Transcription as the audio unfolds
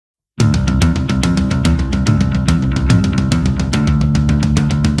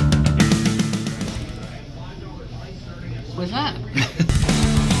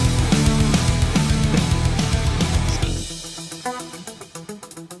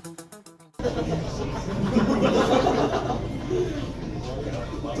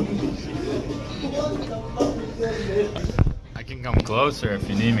I can come closer if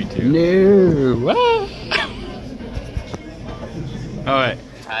you need me to. No. Alright.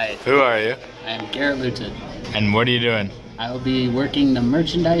 Hi. Who are you? I am Garret Louttit. And what are you doing? I will be working the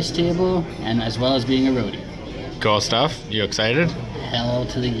merchandise table and as well as being a roadie. Cool stuff? You excited? Hell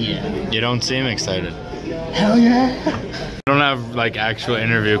to the yeah. You don't seem excited. Hell yeah. I don't have like actual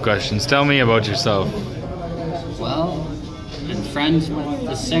interview questions. Tell me about yourself. Well, I've been friends with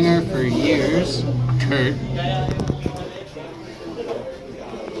the singer for years, Kurt.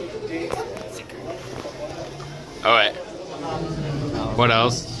 Alright. What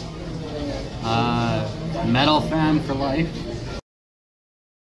else? Metal fan for life.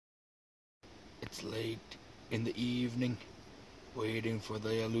 It's late in the evening, waiting for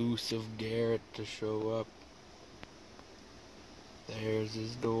the elusive Garret to show up. There's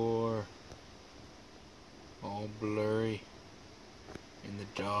his door, all blurry in the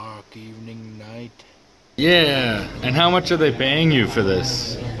dark evening night. Yeah, and how much are they paying you for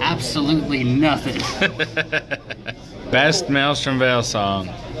this? Absolutely nothing. Best Maelstrom Vale song.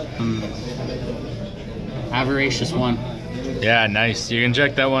 Avaricious one. Yeah, nice. You can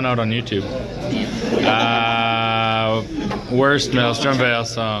check that one out on YouTube. Worst Maelstrom Vale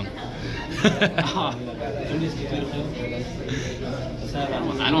song.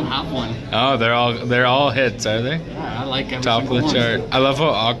 I don't have one. Oh, they're all hits, are they? Yeah, I like every Top of the one. chart. I love how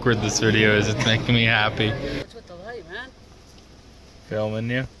awkward this video is. It's making me happy. What's with the light, man? Filming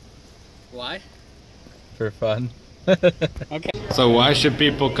you Why? for fun. Okay. So why should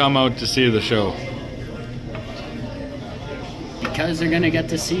people come out to see the show? Because they're gonna get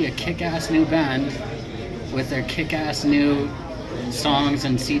to see a kick-ass new band with their kick-ass new songs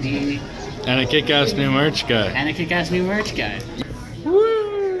and CD. And a kick-ass new merch guy. And a kick-ass new merch guy.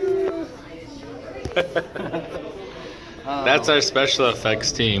 Woo! That's our special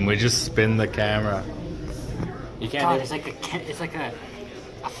effects team. We just spin the camera. You can't. God, it's like a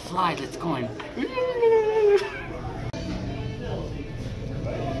fly that's going.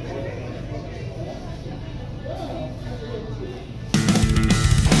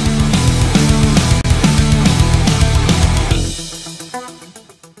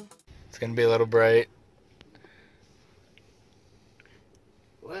 It's gonna be a little bright.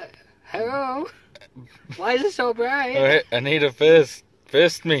 What? Hello? Why is it so bright? Alright, I need a fist.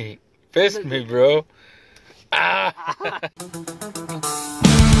 Fist me. Fist me, bro. Ah!